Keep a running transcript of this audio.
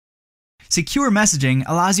Secure messaging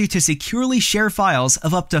allows you to securely share files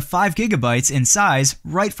of up to 5 GB in size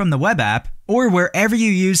right from the web app or wherever you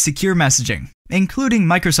use secure messaging, including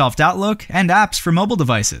Microsoft Outlook and apps for mobile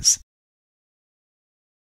devices.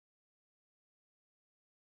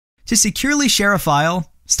 To securely share a file,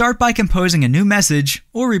 start by composing a new message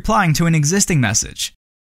or replying to an existing message.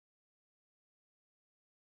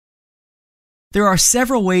 There are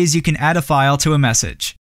several ways you can add a file to a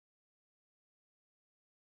message.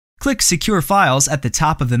 Click Secure Files at the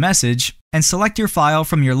top of the message and select your file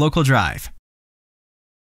from your local drive.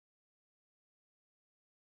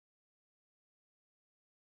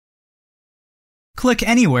 Click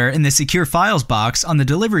anywhere in the Secure Files box on the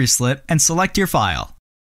delivery slip and select your file.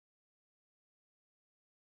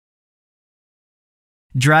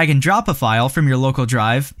 Drag and drop a file from your local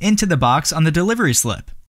drive into the box on the delivery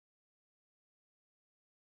slip.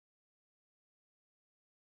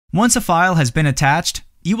 Once a file has been attached,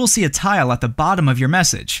 you will see a tile at the bottom of your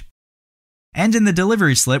message, and in the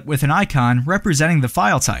delivery slip with an icon representing the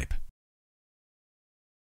file type.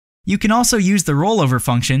 You can also use the rollover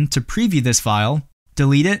function to preview this file,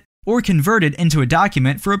 delete it, or convert it into a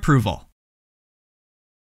document for approval.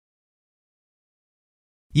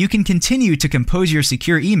 You can continue to compose your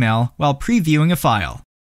secure email while previewing a file.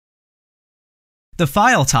 The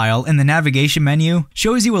File tile in the navigation menu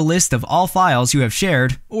shows you a list of all files you have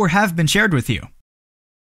shared or have been shared with you.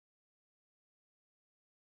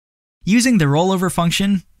 Using the rollover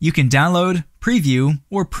function, you can download, preview,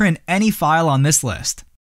 or print any file on this list.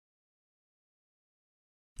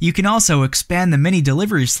 You can also expand the mini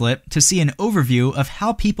delivery slip to see an overview of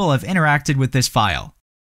how people have interacted with this file.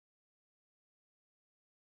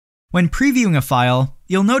 When previewing a file,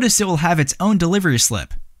 you'll notice it will have its own delivery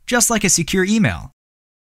slip, just like a secure email.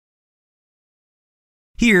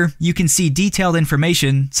 Here, you can see detailed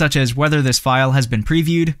information such as whether this file has been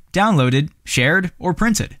previewed, downloaded, shared, or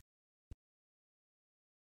printed.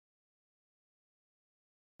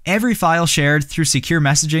 Every file shared through secure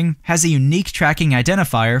messaging has a unique tracking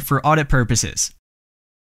identifier for audit purposes.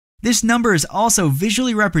 This number is also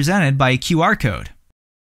visually represented by a QR code,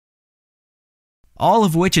 all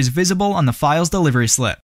of which is visible on the file's delivery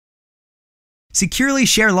slip. Securely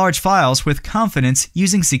share large files with confidence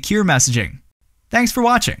using secure messaging. Thanks for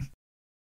watching.